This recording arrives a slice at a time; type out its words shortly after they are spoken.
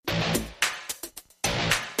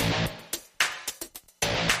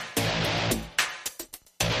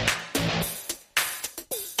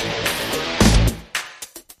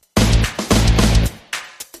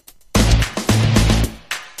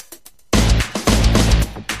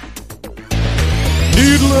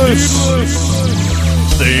Things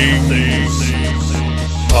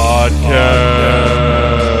Podcast.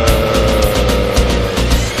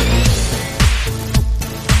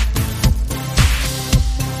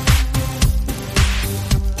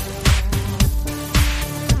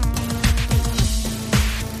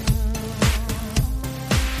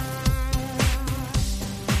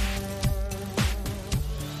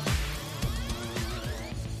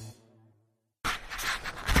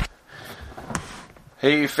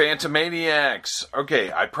 Hey, Phantomaniacs!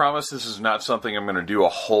 Okay, I promise this is not something I'm going to do a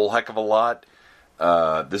whole heck of a lot.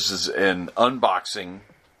 This is an unboxing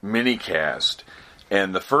mini-cast.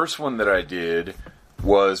 And the first one that I did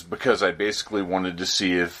was because I basically wanted to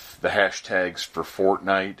see if the hashtags for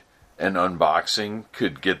Fortnite and unboxing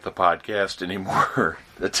could get the podcast any more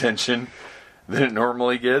attention than it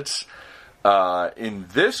normally gets. In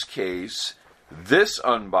this case, this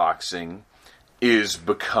unboxing is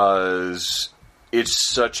because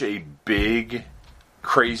it's such a big,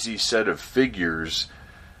 crazy set of figures.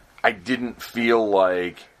 I didn't feel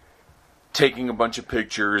like taking a bunch of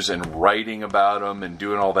pictures and writing about them and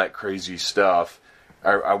doing all that crazy stuff.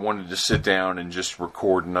 I wanted to sit down and just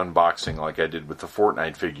record an unboxing like I did with the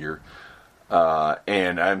Fortnite figure.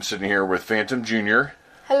 And I'm sitting here with Phantom Jr.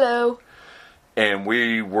 Hello. And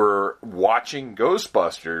we were watching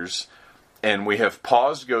Ghostbusters, and we have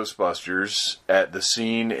paused Ghostbusters at the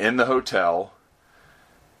scene in the hotel.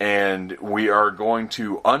 And we are going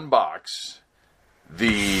to unbox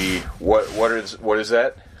the what is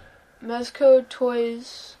that? Mezco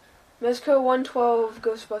Toys, Mezco 112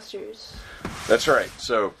 Ghostbusters. That's right.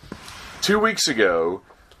 So 2 weeks ago,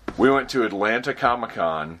 we went to Atlanta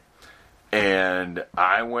Comic-Con, and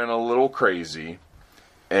I went a little crazy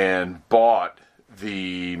and bought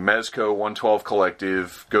the Mezco 112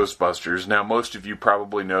 Collective Ghostbusters. Now, most of you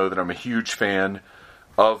probably know that I'm a huge fan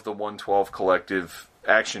of the 112 Collective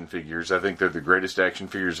action figures. I think they're the greatest action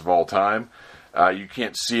figures of all time. You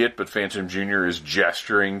can't see it, but Phantom Jr. is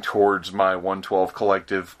gesturing towards my 112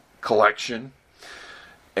 Collective collection.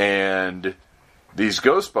 And these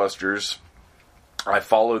Ghostbusters, I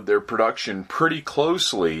followed their production pretty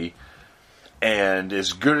closely, and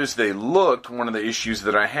as good as they looked, one of the issues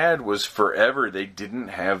that I had was forever they didn't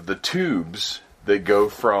have the tubes that go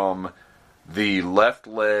from the left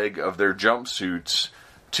leg of their jumpsuits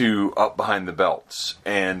to up behind the belts.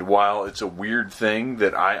 And while it's a weird thing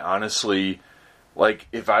that I honestly, like,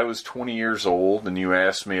 if I was 20 years old and you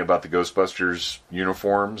asked me about the Ghostbusters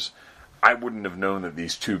uniforms, I wouldn't have known that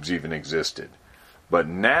these tubes even existed. But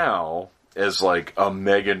now, as like a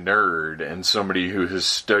mega nerd and somebody who has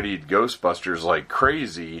studied Ghostbusters like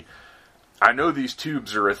crazy, I know these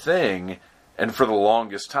tubes are a thing. And for the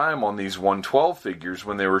longest time on these 112 figures,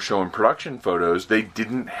 when they were showing production photos, they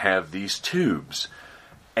didn't have these tubes.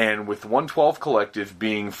 And with 112 Collective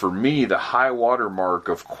being, for me, the high watermark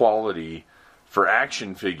of quality for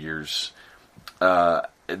action figures,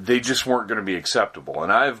 they just weren't going to be acceptable.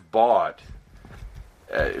 And I've bought,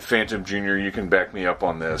 Phantom Jr., you can back me up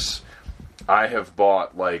on this, I have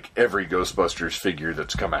bought, like, every Ghostbusters figure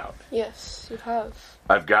that's come out. Yes, you have.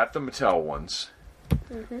 I've got the Mattel ones.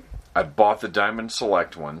 Mm-hmm. I bought the Diamond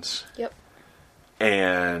Select ones. Yep.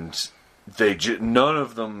 And none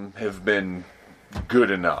of them have been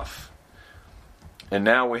good enough. And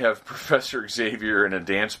now we have Professor Xavier in a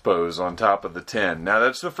dance pose on top of the 10. Now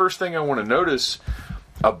that's the first thing I want to notice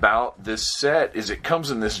about this set is it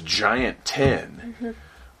comes in this giant 10,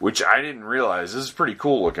 which I didn't realize. This is pretty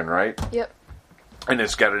cool looking, right? Yep. And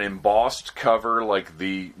it's got an embossed cover, like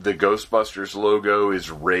the Ghostbusters logo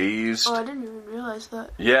is raised. Oh, I didn't even realize that.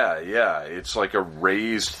 Yeah, it's like a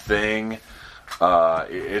raised thing.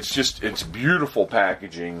 It's beautiful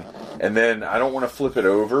packaging. And then I don't want to flip it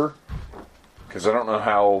over because I don't know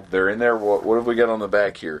how they're in there. What have we got on the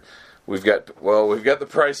back here? We've got the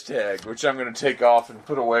price tag, which I'm going to take off and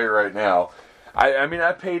put away right now. I mean,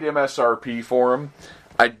 I paid MSRP for them.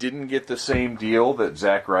 I didn't get the same deal that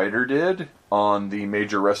Zack Ryder did on the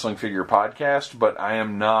Major Wrestling Figure podcast, but I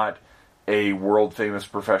am not a world-famous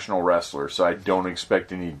professional wrestler, so I don't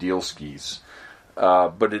expect any deal skis.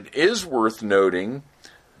 But it is worth noting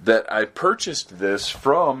that I purchased this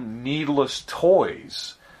from Needless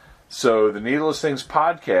Toys. So the Needless Things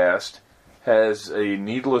podcast has a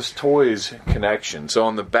Needless Toys connection. So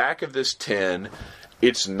on the back of this tin,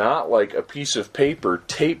 it's not like a piece of paper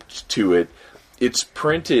taped to it. It's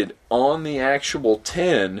printed on the actual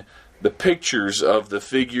tin, the pictures of the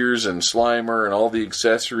figures and Slimer and all the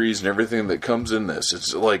accessories and everything that comes in this.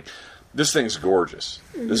 It's like, this thing's gorgeous.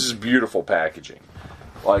 This is beautiful packaging.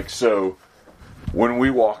 Like, so, when we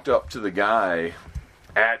walked up to the guy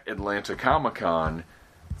at Atlanta Comic-Con,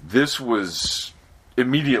 this was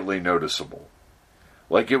immediately noticeable.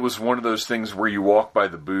 Like, it was one of those things where you walk by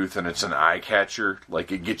the booth and it's an eye catcher.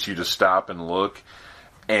 Like, it gets you to stop and look.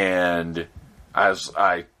 And as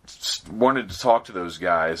I wanted to talk to those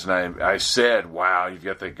guys, and I said, wow, you've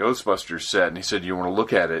got the Ghostbusters set. And he said, you want to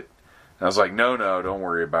look at it? And I was like, no, don't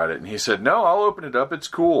worry about it. And he said, no, I'll open it up. It's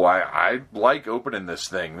cool. I like opening this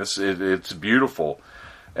thing. It's beautiful.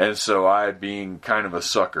 And so I, being kind of a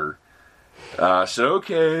sucker, said,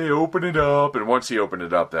 okay, open it up. And once he opened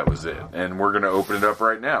it up, that was it. And we're going to open it up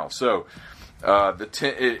right now. So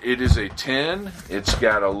it is a tin. It's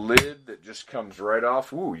got a lid that just comes right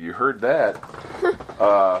off. Ooh, you heard that.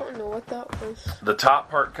 I don't know what that was. The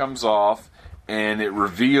top part comes off, and it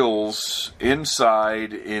reveals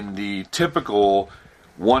inside, in the typical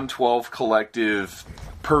 112 Collective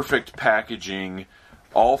perfect packaging,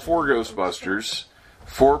 all 4 Ghostbusters,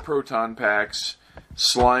 4 proton packs,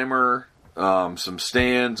 Slimer, some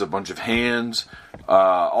stands, a bunch of hands,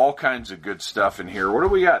 all kinds of good stuff in here. What do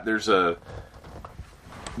we got? There's a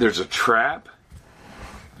trap.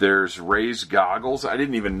 There's Ray's goggles. I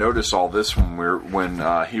didn't even notice all this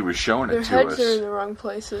when he was showing it to us. Their heads are in the wrong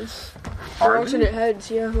places. Are They're alternate heads,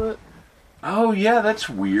 yeah. But oh yeah, that's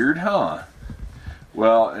weird, huh?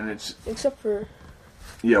 Well, and it's except for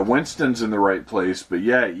Winston's in the right place, but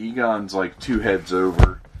yeah, Egon's like 2 heads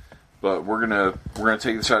over. But we're gonna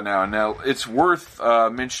take this out now. Now it's worth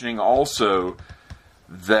mentioning also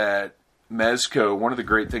that Mezco, one of the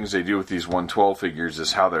great things they do with these 112 figures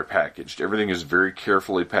is how they're packaged. Everything is very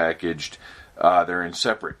carefully packaged. They're in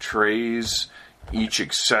separate trays. Each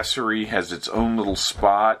accessory has its own little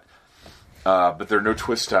spot. But there are no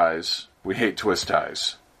twist ties. We hate twist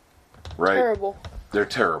ties. Right? terrible. They're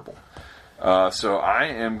terrible. So I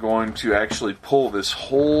am going to actually pull this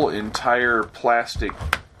whole entire plastic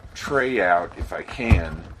tray out if I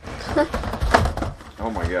can. Oh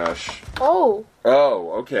my gosh. Oh,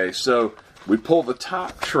 Okay. So we pull the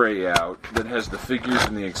top tray out that has the figures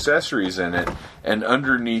and the accessories in it, and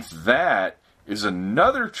underneath that is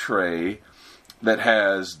another tray that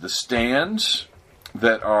has the stands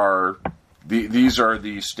that are... These are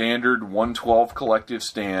the standard 112 Collective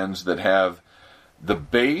stands that have the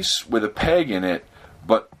base with a peg in it,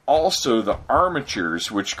 but also the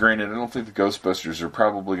armatures, which, granted, I don't think the Ghostbusters are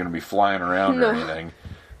probably going to be flying around or anything.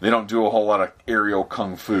 They don't do a whole lot of aerial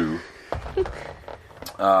kung fu.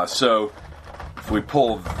 So, if we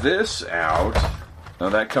pull this out, now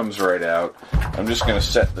that comes right out. I'm just going to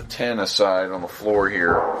set the tin aside on the floor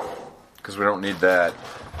here, because we don't need that.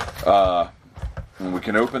 And we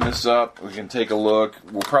can open this up, we can take a look.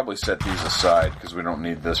 We'll probably set these aside, because we don't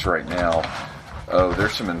need this right now. Oh,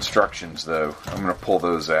 there's some instructions, though. I'm going to pull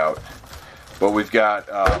those out. But we've got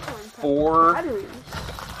 4... batteries.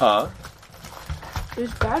 Huh?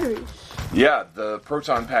 There's batteries. Yeah, the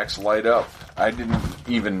proton packs light up. I didn't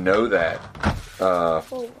even know that. Oh,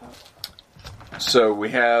 wow. So we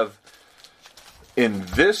have, in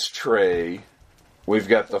this tray, we've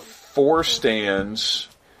got the 4 stands,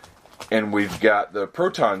 and we've got the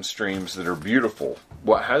proton streams that are beautiful.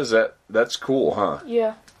 What? How's that? That's cool, huh?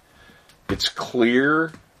 Yeah. It's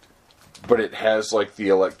clear, but it has like the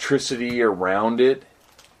electricity around it.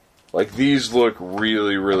 Like, these look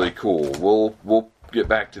really, really cool. We'll get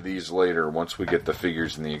back to these later once we get the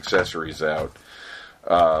figures and the accessories out.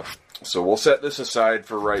 So we'll set this aside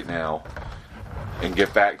for right now and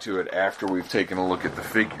get back to it after we've taken a look at the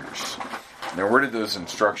figures. Now, where did those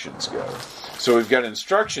instructions go? So we've got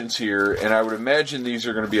instructions here, and I would imagine these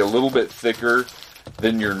are going to be a little bit thicker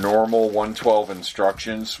than your normal 112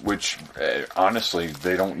 instructions, which, honestly,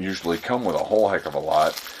 they don't usually come with a whole heck of a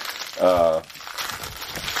lot. On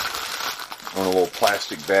a little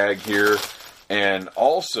plastic bag here. And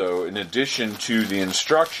also, in addition to the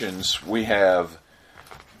instructions, we have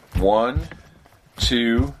 1,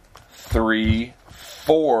 2, 3,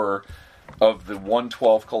 4 of the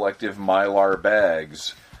 112 Collective Mylar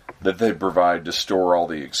bags that they provide to store all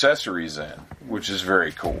the accessories in, which is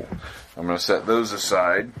very cool. I'm going to set those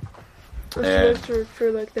aside. Those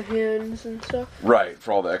for like the hands and stuff. Right,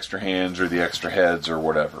 for all the extra hands or the extra heads or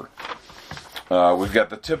whatever. We've got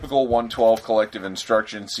the typical 112 Collective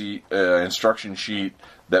instruction sheet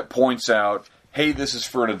that points out, hey, this is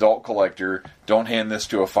for an adult collector. Don't hand this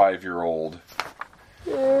to a 5-year-old.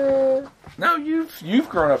 No, you've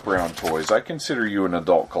grown up around toys. I consider you an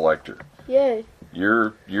adult collector. Yay.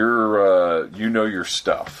 You know your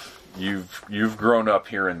stuff. You've grown up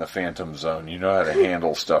here in the Phantom Zone. You know how to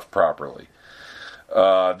handle stuff properly.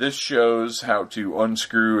 This shows how to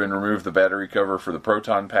unscrew and remove the battery cover for the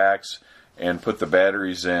proton packs and put the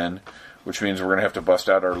batteries in, which means we're going to have to bust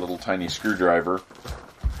out our little tiny screwdriver.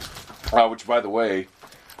 Which, by the way,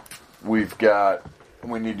 we've got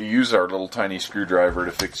we need to use our little tiny screwdriver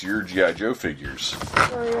to fix your G.I. Joe figures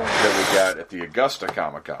Oh yeah. that we got at the Augusta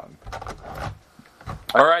Comic-Con.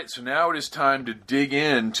 Alright, so now it is time to dig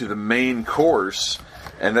into the main course,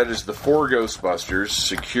 and that is the 4 Ghostbusters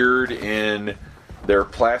secured in their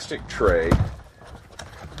plastic tray.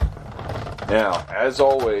 Now, as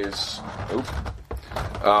always,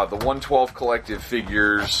 the 112 Collective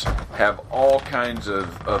figures have all kinds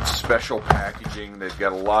of special packaging. They've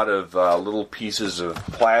got a lot of little pieces of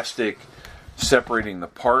plastic separating the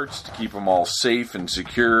parts to keep them all safe and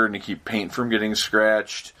secure and to keep paint from getting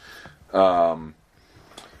scratched. There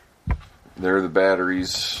are the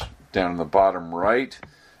batteries down in the bottom right.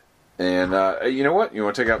 And you know what? You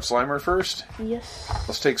want to take out Slimer first? Yes.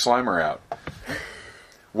 Let's take Slimer out.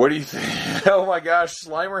 What do you think? Oh my gosh,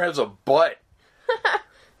 Slimer has a butt.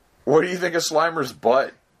 What do you think of Slimer's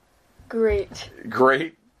butt? Great.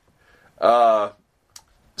 Great. So,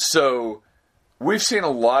 we've seen a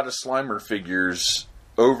lot of Slimer figures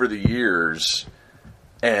over the years.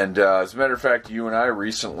 And as a matter of fact, you and I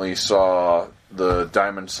recently saw the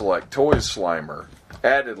Diamond Select Toys Slimer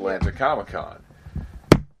at Atlanta Comic-Con.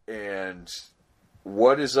 And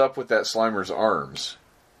what is up with that Slimer's arms?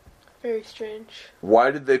 Very strange.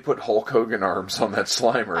 Why did they put Hulk Hogan arms on that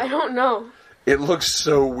Slimer? I don't know. It looks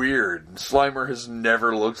so weird. Slimer has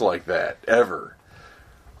never looked like that, ever.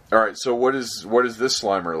 Alright, so what does this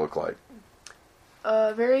Slimer look like?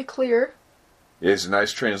 Very clear. It's a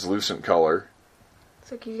nice translucent color.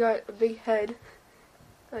 It's like he's got a big head.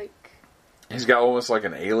 Like, He's got almost like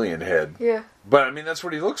an alien head. yeah. But, I mean, that's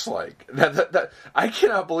what he looks like. I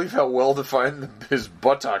cannot believe how well-defined his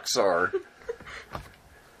buttocks are.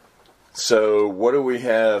 So, what do we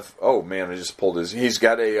have? Oh, man, I just pulled his... He's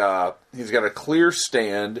got a clear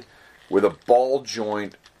stand with a ball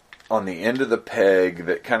joint on the end of the peg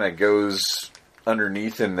that kind of goes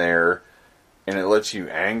underneath in there, and it lets you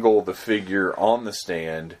angle the figure on the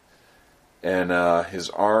stand. And his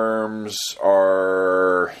arms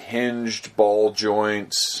are hinged ball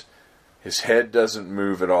joints. His head doesn't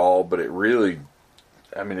move at all, but it really...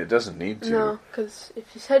 I mean, it doesn't need to. No, because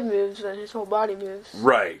if his head moves, then his whole body moves.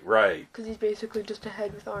 Right. Because he's basically just a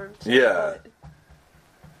head with arms. Yeah.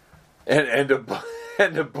 And a butt.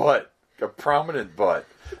 A prominent butt.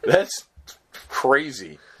 That's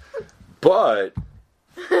crazy. But,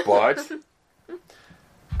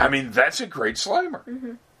 I mean, that's a great Slimer.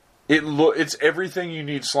 Mm-hmm. It's everything you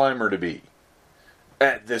need Slimer to be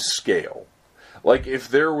at this scale. Like, if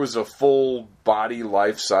there was a full body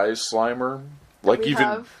life-size Slimer, like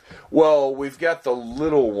well, we've got the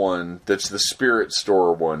little one that's the Spirit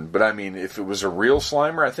Store one, but I mean, if it was a real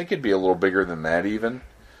Slimer, I think it'd be a little bigger than that even.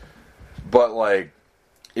 But, like,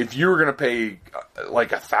 if you were going to pay, like,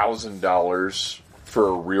 $1,000 for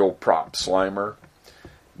a real prop Slimer,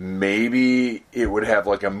 maybe it would have,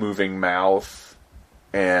 like, a moving mouth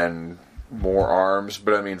and more arms.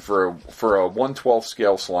 But, I mean, for a 1/12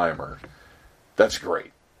 scale Slimer, that's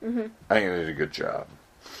great. Mm-hmm. I think they did a good job.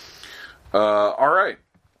 Alright.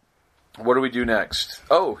 What do we do next?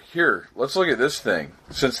 Oh, here. Let's look at this thing.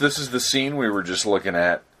 Since this is the scene we were just looking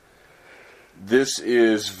at, this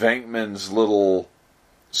is Venkman's little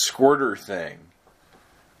squirter thing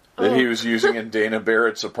that he was using in Dana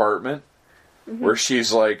Barrett's apartment, where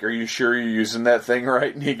she's like, "Are you sure you're using that thing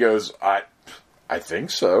right?" And he goes, I think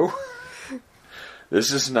so.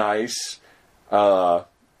 This is nice. Is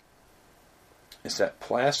that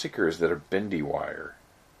plastic or is that a bendy wire?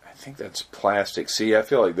 I think that's plastic. See, I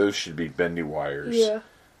feel like those should be bendy wires. Yeah.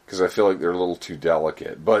 Because I feel like they're a little too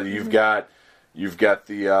delicate. But you've got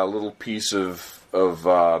the little piece of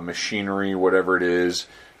machinery, whatever it is.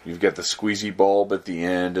 You've got the squeezy bulb at the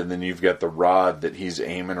end, and then you've got the rod that he's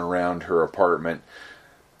aiming around her apartment.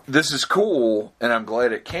 This is cool, and I'm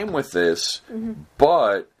glad it came with this.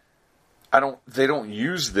 But they don't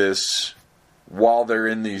use this while they're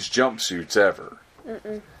in these jumpsuits ever.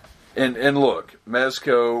 And look,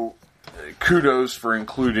 Mezco, kudos for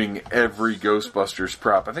including every Ghostbusters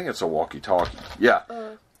prop. I think it's a walkie-talkie. Yeah,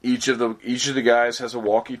 each of the guys has a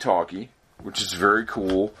walkie-talkie, which is very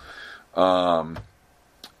cool.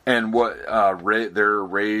 And what they're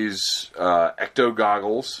Ray's ecto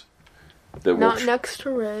goggles that Not next to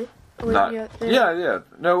Ray. Not, yeah.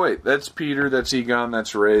 No, wait. That's Peter. That's Egon.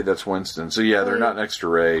 That's Ray. That's Winston. So yeah, they're not next to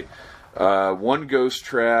Ray. One ghost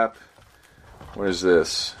trap. What is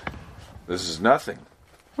this? This is nothing.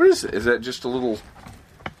 What is it? Is that just a little...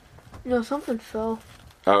 No, something fell.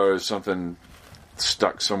 Oh, is something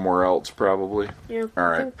stuck somewhere else, probably? Yeah, all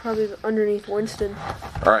right. I think probably underneath Winston.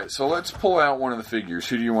 All right, so let's pull out one of the figures.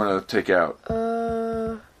 Who do you want to take out?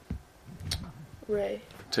 Ray.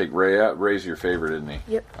 take Ray out. Ray's your favorite, isn't he?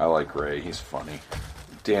 Yep. I like Ray. He's funny.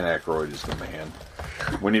 Dan Aykroyd is the man.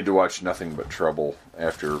 We need to watch Nothing But Trouble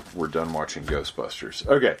after we're done watching Ghostbusters.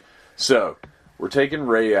 Okay, so we're taking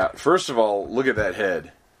Ray out. First of all, look at that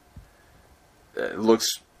head. It looks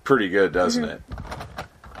pretty good, doesn't it?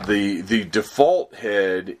 The default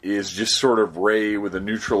head is just sort of Ray with a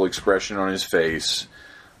neutral expression on his face.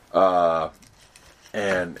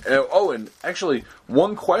 And actually,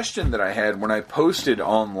 one question that I had when I posted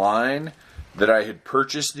online that I had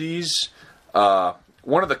purchased these,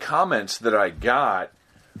 one of the comments that I got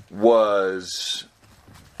was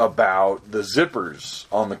about the zippers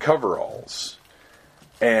on the coveralls.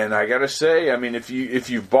 And I gotta say, I mean, if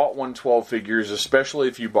you've bought 112 figures, especially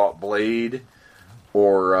if you bought Blade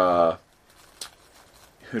or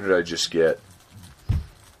who did I just get?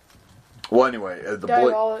 Well, anyway, the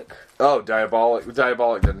Diabolic. Diabolic.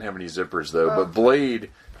 Diabolic doesn't have any zippers though, but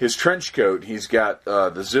Blade, his trench coat, he's got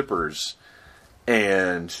the zippers,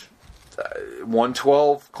 and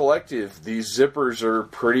 112 Collective. These zippers are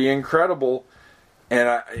pretty incredible, and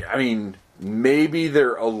I mean, maybe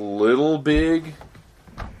they're a little big.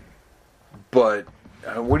 But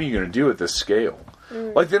what are you going to do at this scale?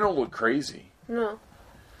 Like, they don't look crazy. No.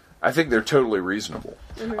 I think they're totally reasonable.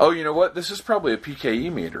 Mm-hmm. Oh, you know what? This is probably a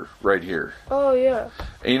PKE meter right here. Oh, yeah.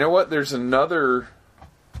 And you know what? There's another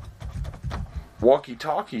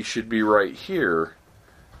walkie-talkie should be right here.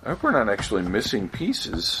 I hope we're not actually missing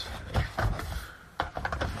pieces.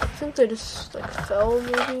 I think they just, like, fell,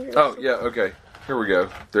 maybe. Oh, yeah, okay. Here we go.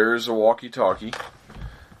 There's a walkie-talkie.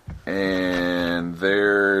 And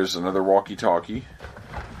there's another walkie-talkie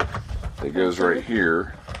that goes right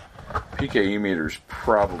here. PKE meter's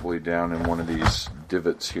probably down in one of these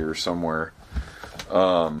divots here somewhere.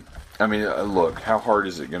 I mean, look, how hard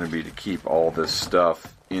is it going to be to keep all this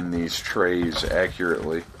stuff in these trays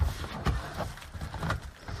accurately?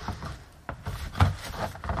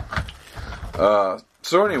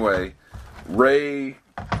 So anyway, Ray...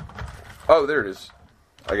 Oh, there it is.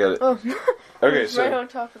 I got it. Oh, okay, it's right on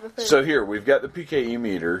top of the thing. So here, we've got the PKE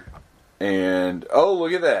meter, and oh,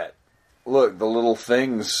 look at that. Look, the little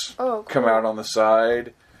things come out on the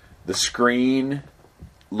side. The screen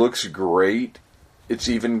looks great. It's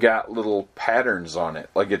even got little patterns on it.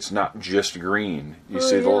 Like, it's not just green. You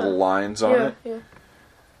see the little lines on it? Yeah.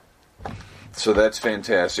 So that's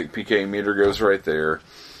fantastic. PKE meter goes right there.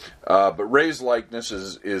 But Ray's likeness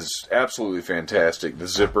is absolutely fantastic. The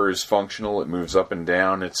zipper is functional. It moves up and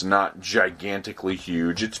down. It's not gigantically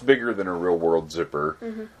huge. It's bigger than a real-world zipper,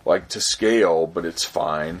 like to scale, but it's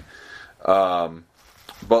fine. But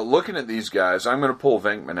looking at these guys, I'm going to pull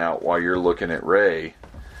Venkman out while you're looking at Ray.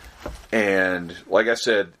 And like I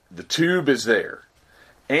said, the tube is there.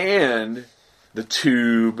 And the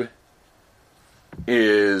tube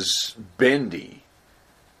is bendy.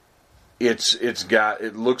 It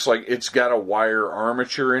looks like it's got a wire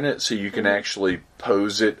armature in it, so you can actually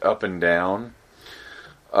pose it up and down.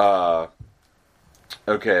 Okay,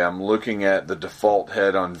 I'm looking at the default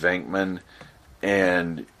head on Venkman,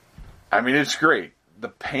 and I mean, it's great. The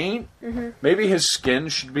paint, maybe his skin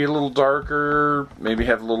should be a little darker, maybe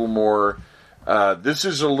have a little more. This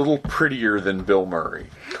is a little prettier than Bill Murray,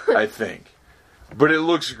 I think. But it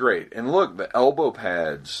looks great. And look, the elbow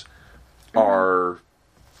pads are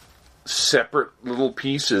separate little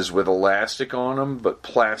pieces with elastic on them, but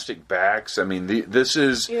plastic backs. I mean, this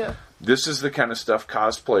is the kind of stuff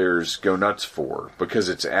cosplayers go nuts for because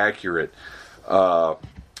it's accurate.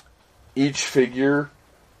 Each figure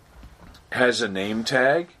has a name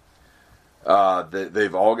tag.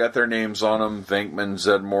 They've all got their names on them: Venkman,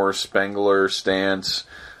 Zedmore, Spengler, Stantz.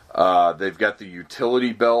 They've got the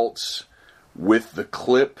utility belts with the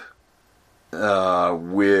clip.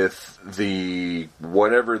 With the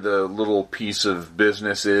whatever the little piece of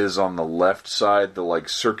business is on the left side, the like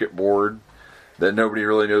circuit board that nobody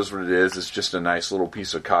really knows what it is. It's just a nice little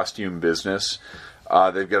piece of costume business.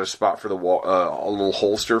 They've got a spot for the a little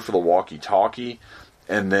holster for the walkie-talkie,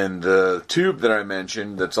 and then the tube that I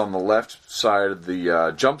mentioned that's on the left side of the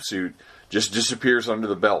jumpsuit just disappears under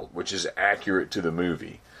the belt, which is accurate to the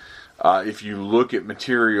movie. If you look at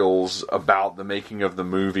materials about the making of the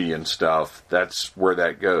movie and stuff, that's where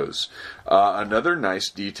that goes. Another nice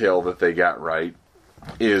detail that they got right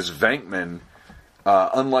is Venkman,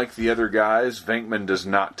 unlike the other guys, Venkman does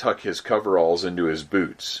not tuck his coveralls into his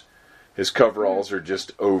boots. His coveralls are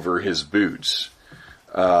just over his boots.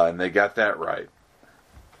 And they got that right.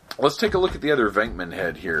 Let's take a look at the other Venkman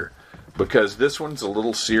head here, because this one's a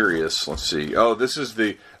little serious. Let's see. Oh, this is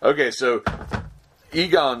the... Okay, so...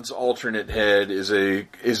 Egon's alternate head is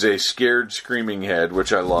a scared, screaming head,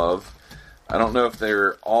 which I love. I don't know if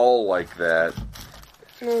they're all like that.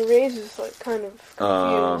 No, Ray's is like kind of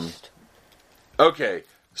confused. Okay,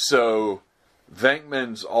 so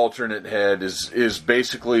Venkman's alternate head is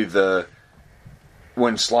basically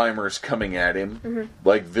when Slimer's coming at him.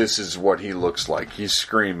 Like, this is what he looks like. He's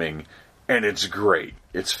screaming, and it's great.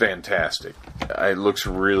 It's fantastic. It looks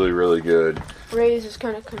really, really good. Ray's is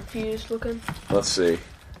kind of confused looking. Let's see.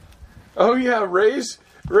 Oh yeah, Ray's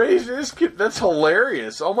this kid. That's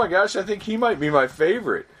hilarious. Oh my gosh, I think he might be my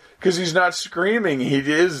favorite because he's not screaming. He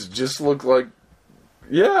is just look like,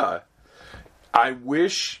 yeah. I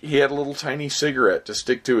wish he had a little tiny cigarette to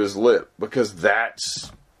stick to his lip because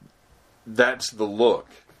that's the look.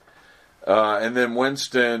 And then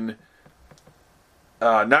Winston,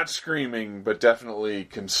 not screaming, but definitely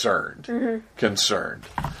concerned. Concerned.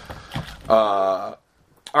 All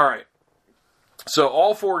right. So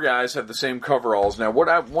all four guys have the same coveralls. Now,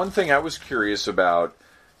 one thing I was curious about,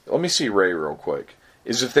 let me see Ray real quick,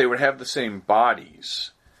 is if they would have the same bodies.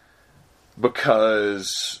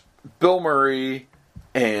 Because Bill Murray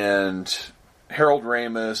and Harold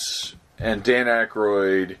Ramis and Dan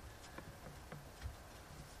Aykroyd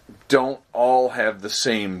don't all have the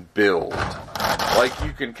same build. Like,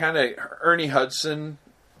 you can kind of, Ernie Hudson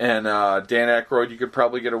and Dan Aykroyd, you could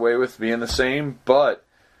probably get away with being the same, but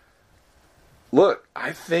look,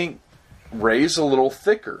 I think Ray's a little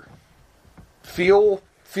thicker. Feel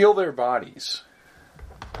their bodies.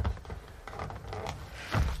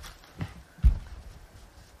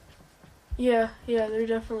 Yeah, they're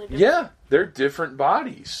definitely different. Yeah, they're different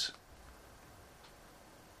bodies.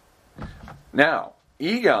 Now,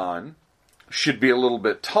 Egon should be a little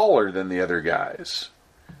bit taller than the other guys.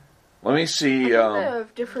 Let me see. They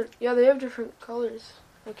have different. Yeah, they have different colors.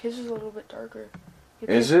 Like his is a little bit darker. You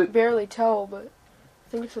Is can it? barely tell, but I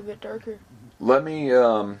think it's a bit darker. Let me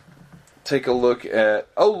take a look at...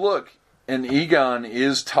 Oh, look! And Egon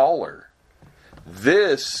is taller.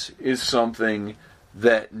 This is something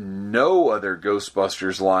that no other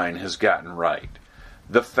Ghostbusters line has gotten right.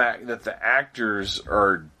 The fact that the actors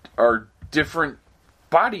are different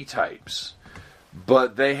body types.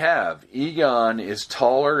 But they have. Egon is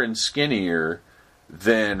taller and skinnier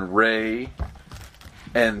than Ray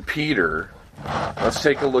and Peter. Let's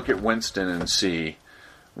take a look at Winston and see.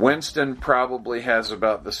 Winston probably has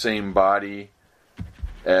about the same body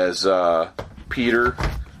as Peter,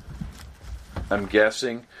 I'm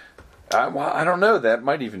guessing. I don't know. That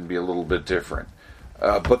might even be a little bit different.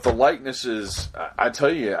 But the likenesses, I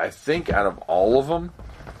tell you, I think out of all of them,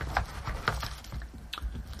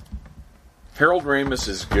 Harold Ramis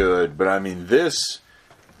is good, but I mean, that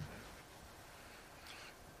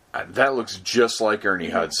looks just like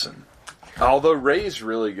Ernie Hudson. Although Ray's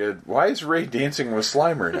really good. Why is Ray dancing with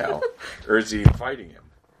Slimer now? Or is he fighting him?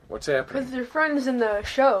 What's happening? Because they're friends in the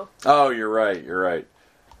show. Oh, you're right.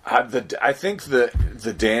 I think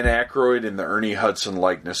the Dan Aykroyd and the Ernie Hudson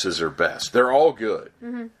likenesses are best. They're all good.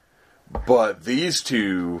 But these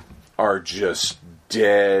two are just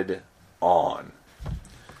dead on.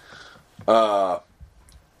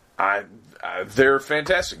 They're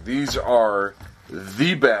fantastic. These are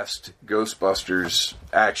the best Ghostbusters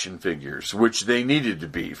action figures, which they needed to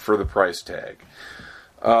be for the price tag.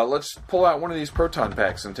 Let's pull out one of these proton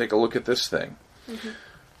packs and take a look at this thing.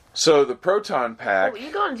 So the proton pack... Oh,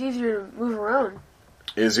 Egon's easier to move around.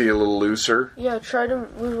 Is he a little looser? Yeah, try to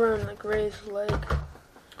move around like Ray's leg.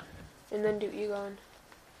 And then do Egon.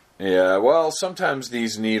 Yeah, well, sometimes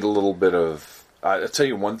these need a little bit of... I'll tell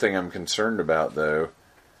you one thing I'm concerned about, though,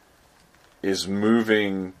 is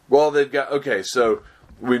moving... Well, they've got... Okay, so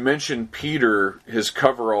we mentioned Peter, his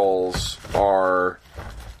coveralls are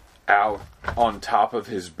out on top of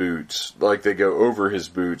his boots. Like, they go over his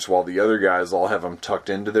boots, while the other guys all have them tucked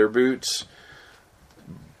into their boots.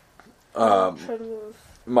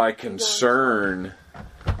 My concern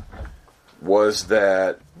was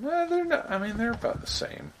that... Well, they're not... I mean, they're about the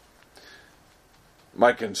same.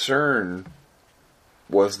 My concern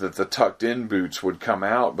was that the tucked-in boots would come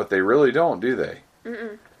out, but they really don't, do they?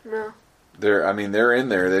 No. They're in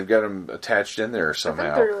there. They've got them attached in there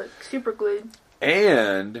somehow. I think they're like super glued.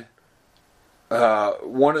 And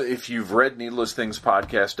if you've read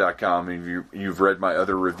NeedlessThingsPodcast.com, and you've read my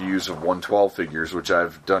other reviews of 112 figures, which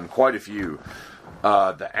I've done quite a few,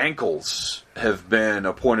 the ankles have been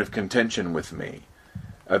a point of contention with me.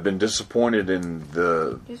 I've been disappointed in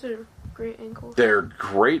the... These are great ankles. They're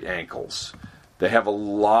great ankles. They have a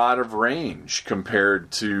lot of range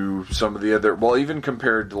compared to some of the other... Well, even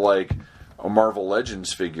compared to, like, a Marvel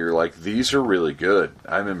Legends figure. Like, these are really good.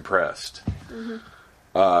 I'm impressed.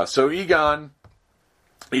 So Egon's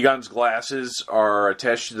glasses are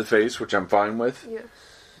attached to the face, which I'm fine with. Yes.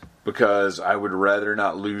 because I would rather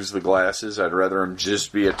not lose the glasses. I'd rather them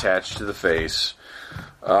just be attached to the face.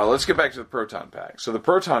 Let's get back to the proton pack. So the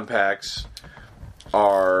proton packs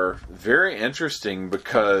are very interesting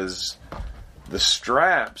because the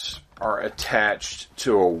straps are attached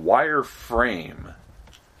to a wire frame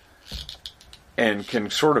and can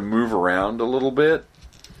sort of move around a little bit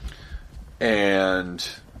and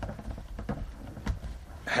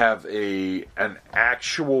have an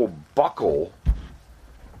actual buckle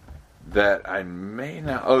that I may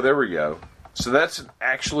not... Oh, there we go. So that's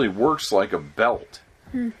actually works like a belt.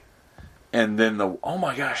 And then oh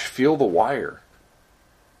my gosh, feel the wire.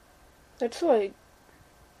 That's like...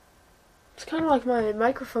 It's kind of like my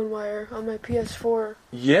microphone wire on my PS4.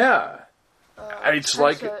 Yeah. It's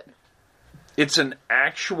like... headset. It's an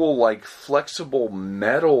actual, like, flexible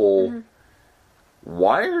metal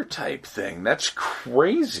wire type thing. That's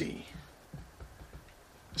crazy.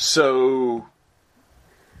 So,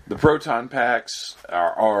 the proton packs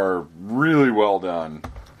are really well done.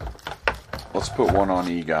 Let's put one on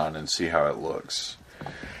Egon and see how it looks.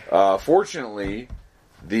 Fortunately,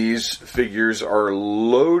 these figures are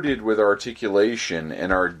loaded with articulation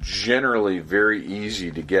and are generally very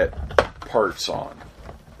easy to get parts on.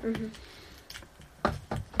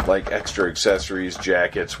 Like extra accessories,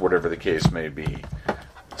 jackets, whatever the case may be.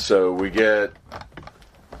 So we get...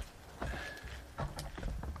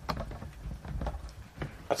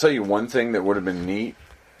 I'll tell you one thing that would have been neat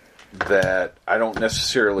that I don't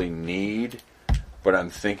necessarily need, but I'm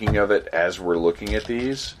thinking of it as we're looking at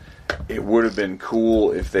these. It would have been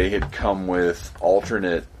cool if they had come with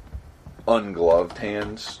alternate ungloved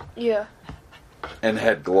hands. Yeah. And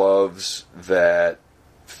had gloves that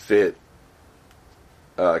fit.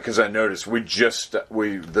 Because I noticed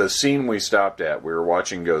the scene we stopped at, we were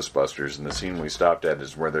watching Ghostbusters, and the scene we stopped at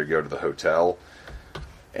is where they go to the hotel.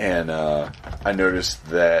 And I noticed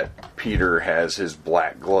that Peter has his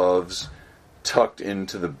black gloves tucked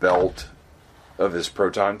into the belt of his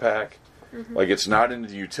proton pack. Like, it's not in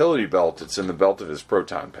the utility belt, it's in the belt of his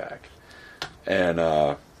proton pack. And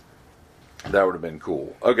that would have been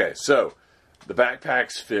cool. Okay, so the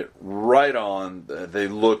backpacks fit right on. They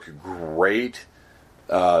look great.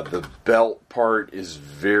 The belt part is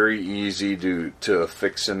very easy to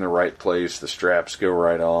fix in the right place. The straps go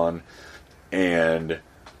right on. And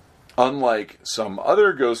unlike some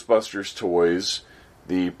other Ghostbusters toys,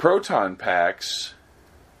 the proton packs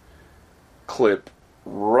clip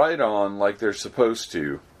right on like they're supposed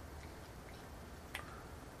to.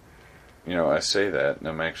 You know, I say that, and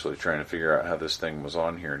I'm actually trying to figure out how this thing was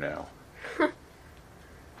on here now. I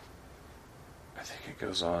think it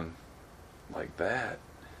goes on like that.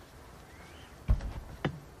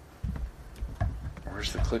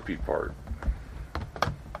 Where's the clippy part?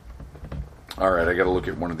 Alright, I gotta look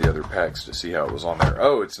at one of the other packs to see how it was on there.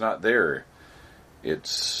 Oh, it's not there.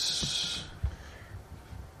 It's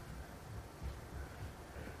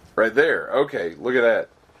right there. Okay, look at that.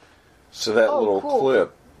 So that little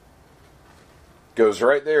clip goes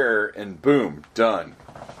right there, and boom, done.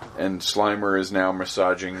 And Slimer is now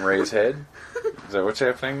massaging Ray's head. Is that what's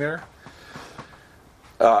happening there?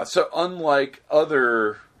 So unlike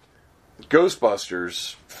other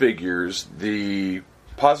Ghostbusters figures, the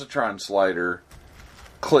positron slider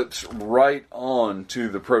clips right on to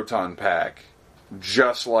the proton pack,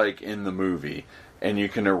 just like in the movie. And you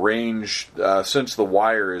can arrange, since the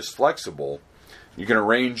wire is flexible, you can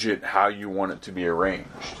arrange it how you want it to be arranged.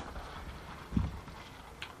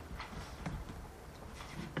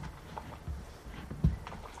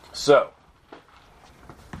 So,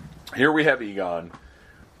 here we have Egon,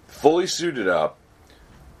 fully suited up,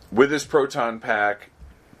 with his proton pack,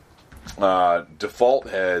 default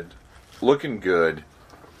head, looking good.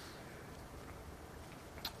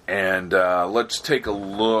 And let's take a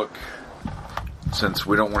look, since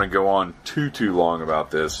we don't want to go on too long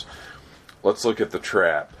about this. Let's look at the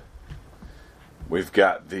trap. We've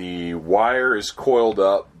got the wire is coiled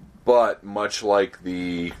up, but much like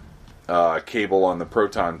the cable on the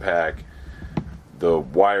proton pack, the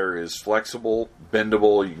wire is flexible,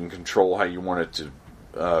 bendable. You can control how you want it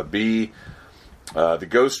to be. The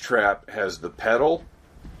ghost trap has the pedal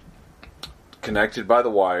connected by the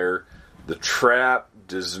wire. The trap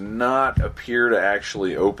does not appear to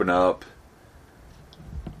actually open up,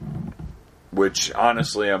 which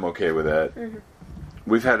honestly I'm okay with that.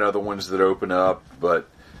 We've had other ones that open up, but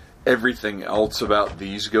everything else about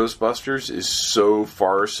these Ghostbusters is so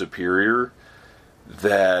far superior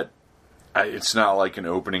that it's not like an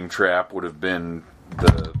opening trap would have been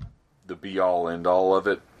the be-all, end-all of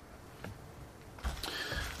it.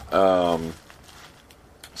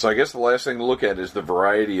 So I guess the last thing to look at is the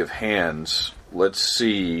variety of hands let's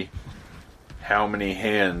see how many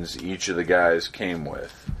hands each of the guys came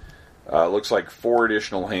with. Looks like 4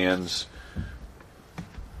 additional hands.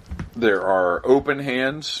 There are open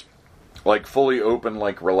hands, like fully open,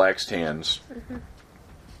 like relaxed hands.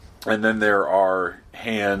 Mm-hmm. And then there are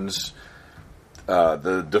hands,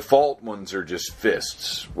 the default ones are just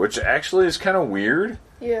fists, which actually is kind of weird.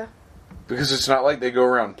 Yeah. Because it's not like they go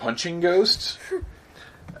around punching ghosts.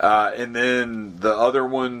 And then the other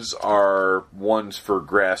ones are ones for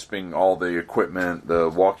grasping all the equipment, the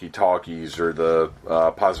walkie-talkies or the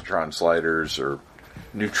positron sliders or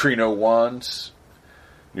neutrino wands.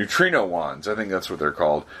 Neutrino wands, I think that's what they're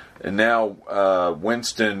called. And now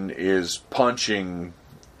Winston is punching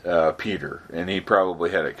Peter, and he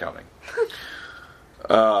probably had it coming.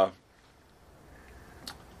 I'm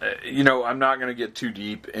not going to get too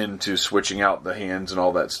deep into switching out the hands and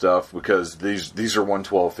all that stuff because these are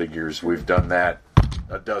 112 figures. We've done that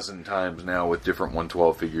a dozen times now with different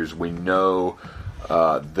 112 figures. We know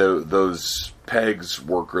those pegs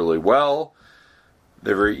work really well.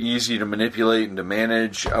 They're very easy to manipulate and to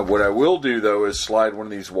manage. What I will do, though, is slide one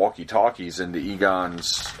of these walkie-talkies into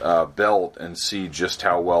Egon's belt and see just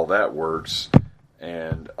how well that works.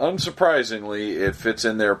 And unsurprisingly, it fits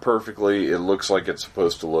in there perfectly. It looks like it's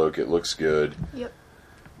supposed to look. It looks good. Yep.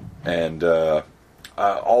 And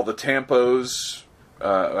all the tampos,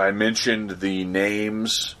 I mentioned the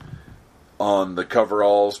names on the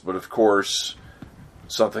coveralls, but of course,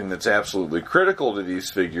 something that's absolutely critical to these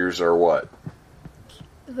figures are what?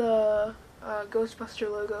 The Ghostbuster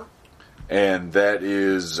logo. And that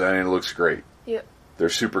is, it looks great. Yep. They're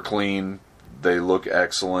super clean. They look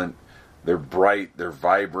excellent. They're bright. They're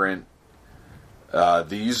vibrant.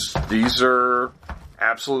 These are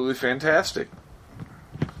absolutely fantastic.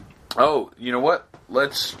 Oh, you know what?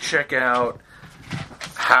 Let's check out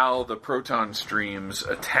how the proton streams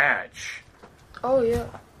attach. Oh, yeah.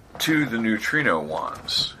 To the neutrino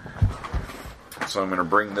wands. So I'm going to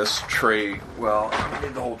bring this tray. Well, I don't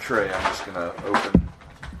need the whole tray. I'm just going to open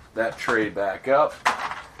that tray back up.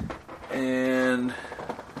 And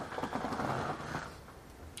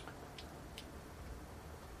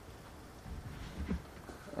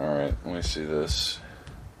alright, let me see this.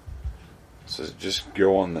 So does it just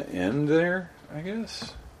go on the end there, I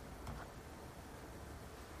guess?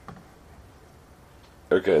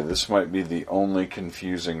 Okay, this might be the only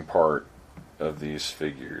confusing part of these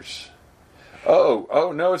figures.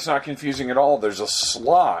 Oh, no, it's not confusing at all. There's a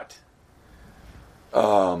slot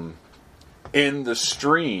in the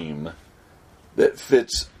stream that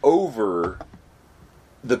fits over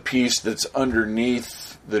the piece that's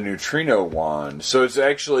underneath the neutrino wand. So it's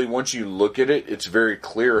actually, once you look at it, it's very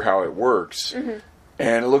clear how it works. Mm-hmm.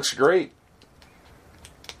 And it looks great.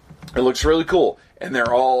 It looks really cool. And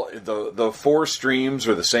they're all, the 4 streams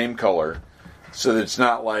are the same color. So that it's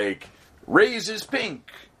not like, Ray's is pink,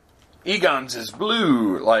 Egon's is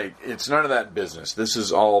blue. Like, it's none of that business. This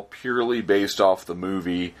is all purely based off the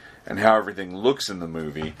movie and how everything looks in the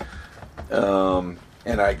movie.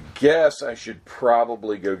 And I guess I should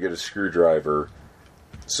probably go get a screwdriver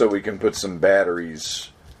so we can put some batteries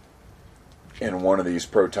in one of these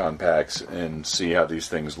proton packs and see how these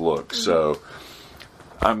things look. Mm-hmm. So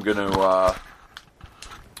I'm going to... well,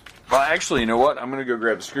 actually, you know what? I'm going to go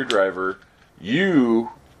grab a screwdriver. You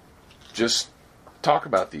just talk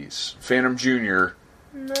about these. Phantom Jr.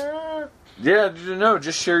 No. Yeah, no,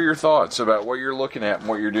 just share your thoughts about what you're looking at and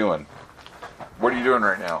what you're doing. What are you doing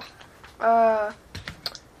right now?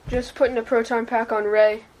 Just putting a proton pack on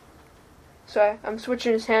Ray. So I'm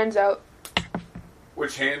switching his hands out.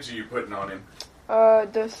 Which hands are you putting on him?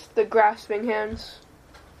 The grasping hands.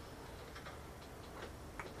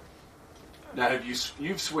 Now,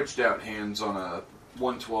 you've switched out hands on a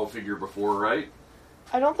 112 figure before, right?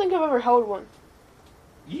 I don't think I've ever held one.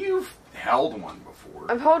 You've held one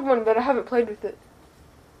before. I've held one, but I haven't played with it.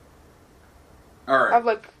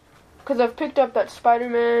 Alright. Because I've picked up that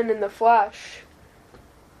Spider-Man and the Flash,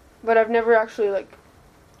 but I've never actually,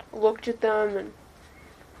 looked at them and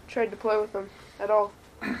tried to play with them at all.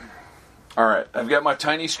 Alright, I've got my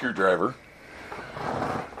tiny screwdriver.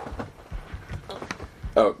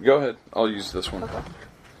 Oh, go ahead. I'll use this one. Okay.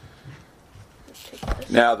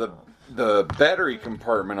 Now, the battery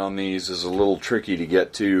compartment on these is a little tricky to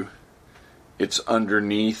get to. It's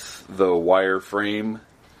underneath the wire frame.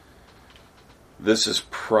 This is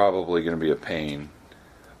probably going to be a pain.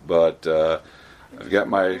 But I've got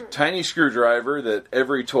my tiny screwdriver that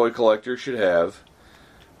every toy collector should have.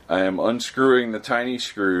 I am unscrewing the tiny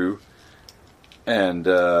screw. And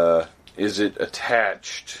is it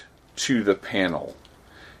attached to the panel?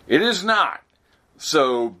 It is not.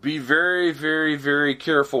 So be very, very, very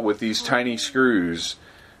careful with these tiny screws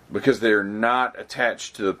because they're not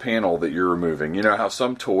attached to the panel that you're removing. You know how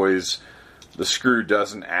some toys, the screw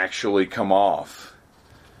doesn't actually come off.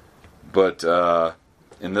 But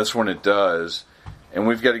in this one it does. And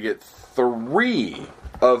we've got to get 3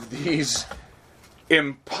 of these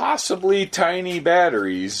impossibly tiny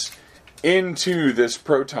batteries into this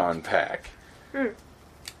proton pack.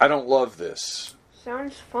 I don't love this.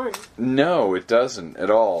 Sounds fun. No, it doesn't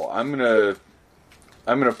at all. I'm gonna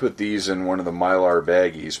put these in one of the Mylar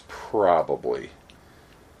baggies, probably.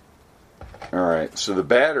 Alright, so the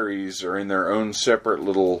batteries are in their own separate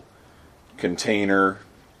little container,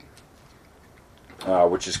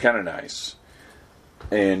 which is kind of nice.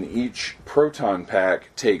 And each proton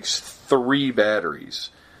pack takes 3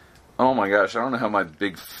 batteries. Oh my gosh, I don't know how my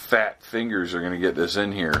big fat fingers are going to get this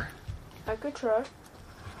in here. I could try.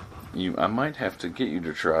 I might have to get you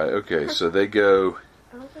to try. Okay, so they go...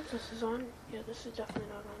 I don't think this is on. Yeah, this is definitely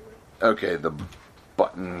not on. Okay, the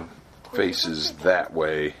button faces that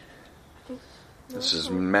way. This is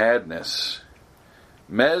madness.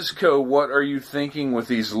 Mezco, what are you thinking with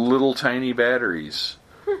these little tiny batteries?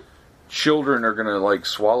 Children are going to,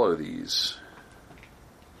 swallow these.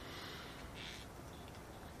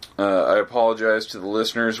 I apologize to the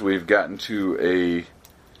listeners. We've gotten to a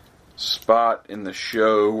spot in the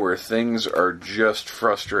show where things are just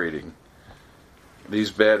frustrating. These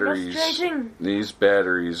batteries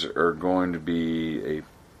are going to be a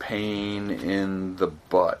pain in the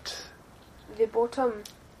butt. The bottom.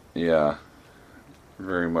 Yeah,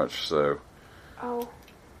 very much so. Oh.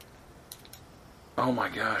 Oh my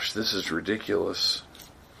gosh, this is ridiculous.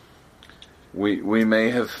 We may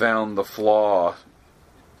have found the flaw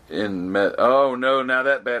in oh no, now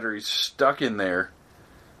that battery's stuck in there.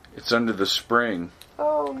 It's under the spring.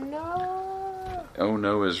 Oh no. Oh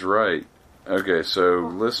no is right. Okay,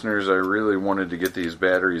 so listeners, I really wanted to get these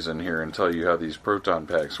batteries in here and tell you how these proton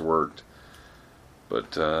packs worked.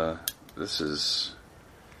 But this is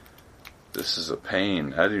a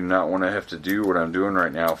pain. I do not want to have to do what I'm doing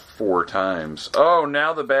right now 4 times. Oh,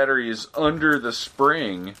 now the battery is under the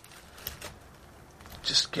spring.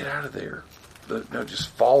 Just get out of there. No, just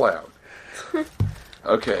fall out.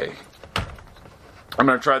 Okay. I'm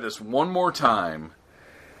going to try this one more time.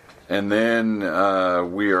 And then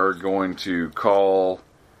we are going to call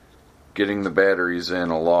getting the batteries in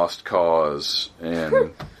a lost cause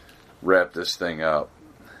and wrap this thing up.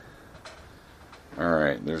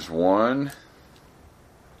 Alright, there's 1.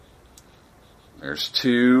 There's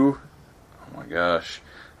 2. Oh my gosh.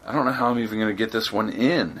 I don't know how I'm even going to get this one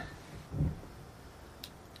in.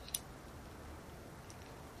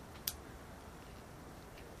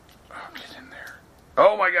 Oh, get in there.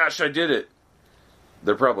 Oh my gosh, I did it.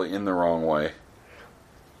 They're probably in the wrong way.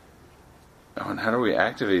 Oh, and how do we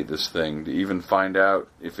activate this thing to even find out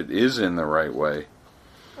if it is in the right way?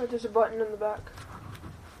 Oh, there's a button in the back.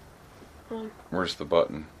 Where's the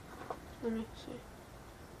button? Let me see.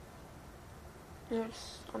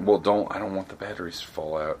 There's. Well, I don't want the batteries to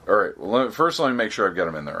fall out. Alright, well, first let me make sure I've got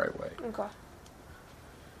them in the right way. Okay.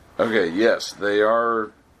 Okay, yes, they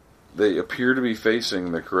appear to be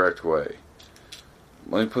facing the correct way.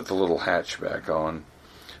 Let me put the little hatch back on.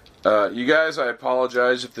 You guys, I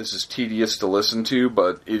apologize if this is tedious to listen to,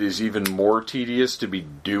 but it is even more tedious to be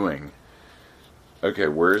doing. Okay,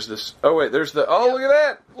 where is this? Oh, wait, there's the... Oh, look at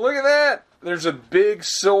that! Look at that! There's a big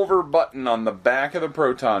silver button on the back of the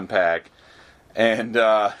proton pack. And,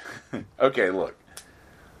 okay, look.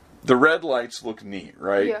 The red lights look neat,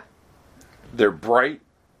 right? Yeah. They're bright.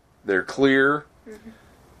 They're clear. Mm-hmm.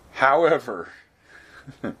 However,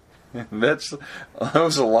 that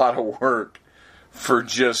was a lot of work for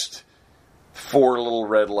just 4 little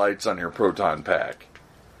red lights on your proton pack.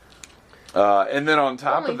 And then on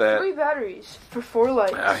top of that... 3 batteries for 4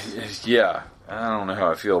 lights. Yeah, I don't know how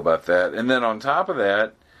I feel about that. And then on top of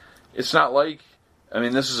that, it's not like... I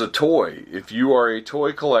mean, this is a toy. If you are a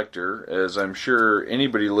toy collector, as I'm sure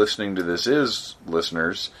anybody listening to this is,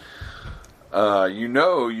 listeners, you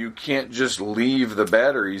know you can't just leave the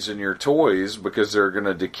batteries in your toys because they're going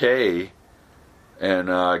to decay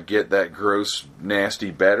and get that gross, nasty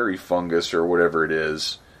battery fungus or whatever it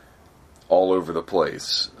is all over the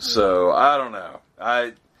place. So, I don't know.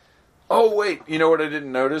 Oh, wait. You know what I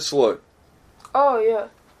didn't notice? Look. Oh, yeah.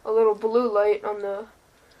 A little blue light on the...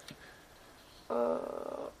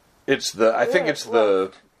 I think it's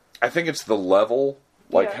the level,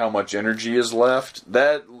 like how much energy is left.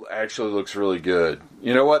 That actually looks really good.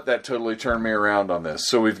 You know what? That totally turned me around on this.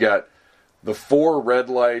 So we've got the 4 red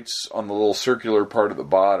lights on the little circular part at the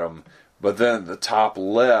bottom, But then at the top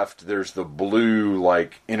left, there's the blue,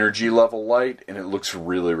 like, energy level light, and it looks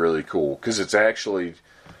really, really cool. Because it's actually,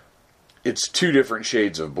 it's 2 different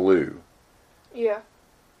shades of blue. Yeah.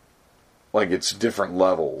 Like, it's different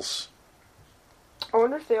levels. I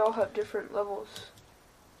wonder if they all have different levels.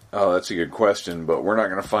 Oh, that's a good question, but we're not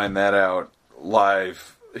going to find that out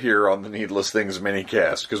live here on the Needless Things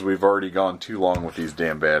minicast, because we've already gone too long with these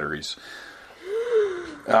damn batteries.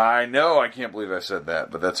 I know, I can't believe I said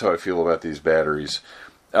that, but that's how I feel about these batteries.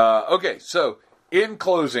 Okay, so, in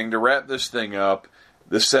closing, to wrap this thing up,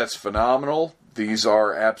 this set's phenomenal. These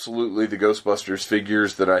are absolutely the Ghostbusters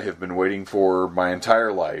figures that I have been waiting for my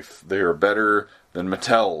entire life. They are better than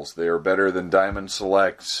Mattel's. They are better than Diamond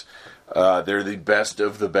Selects. They're the best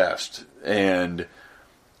of the best. And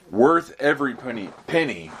worth every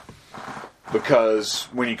penny, because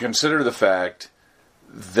when you consider the fact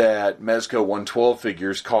that Mezco 112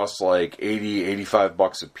 figures cost like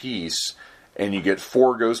 $80-85 a piece, and you get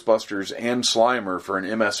 4 Ghostbusters and Slimer for an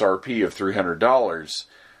MSRP of $300,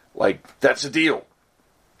 like, that's a deal.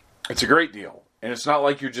 It's a great deal. And it's not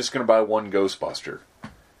like you're just going to buy one Ghostbuster.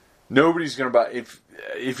 Nobody's going to buy... If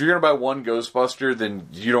you're going to buy one Ghostbuster, then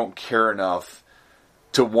you don't care enough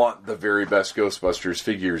to want the very best Ghostbusters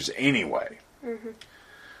figures anyway. Mm-hmm.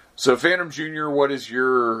 So, Phantom Jr., what is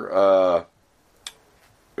your...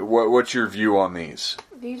 what's your view on these?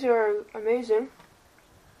 These are amazing.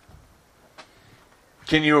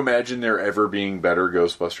 Can you imagine there ever being better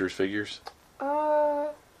Ghostbusters figures?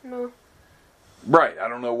 No. Right. I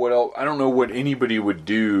don't know what else. I don't know what anybody would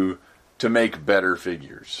do to make better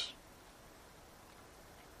figures.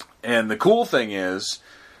 And the cool thing is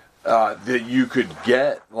that you could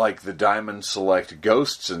get like the Diamond Select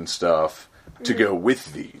Ghosts and stuff to go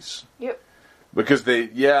with these. Yep. Because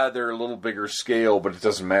they're a little bigger scale, but it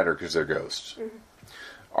doesn't matter because they're ghosts. Mm-hmm.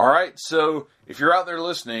 All right, so if you're out there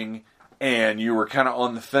listening and you were kind of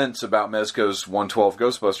on the fence about Mezco's 112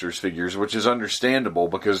 Ghostbusters figures, which is understandable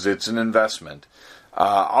because it's an investment,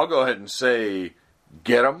 I'll go ahead and say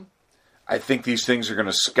get them. I think these things are going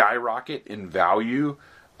to skyrocket in value.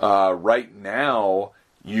 Right now,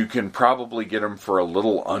 you can probably get them for a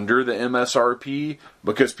little under the MSRP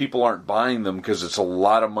because people aren't buying them because it's a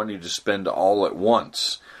lot of money to spend all at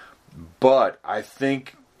once. But I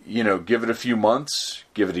think, give it a few months,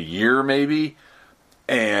 give it a year maybe,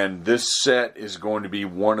 and this set is going to be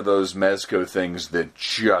one of those Mezco things that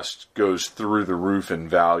just goes through the roof in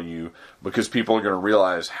value because people are going to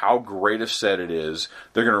realize how great a set it is.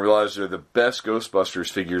 They're going to realize they're the best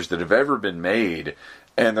Ghostbusters figures that have ever been made,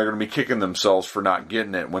 and they're going to be kicking themselves for not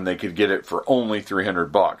getting it when they could get it for only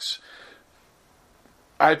 $300.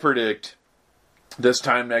 I predict this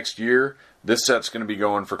time next year, this set's going to be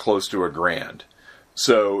going for close to $1,000.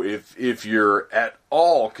 So if you're at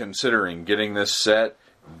all considering getting this set,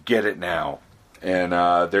 get it now. And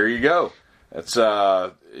there you go. That's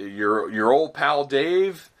your old pal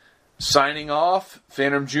Dave signing off.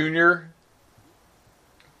 Phantom Jr.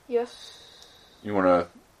 Yes. You want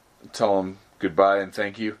to tell him goodbye and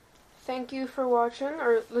thank you? Thank you for watching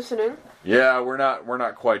or listening. Yeah, we're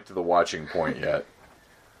not quite to the watching point yet.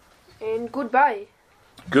 And goodbye.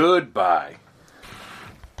 Goodbye.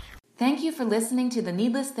 Thank you for listening to the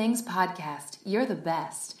Needless Things podcast. You're the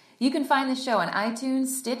best. You can find the show on iTunes,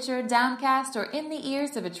 Stitcher, Downcast, or in the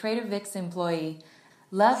ears of a Trader Vic's employee.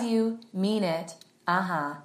 Love you. Mean it. Uh-huh.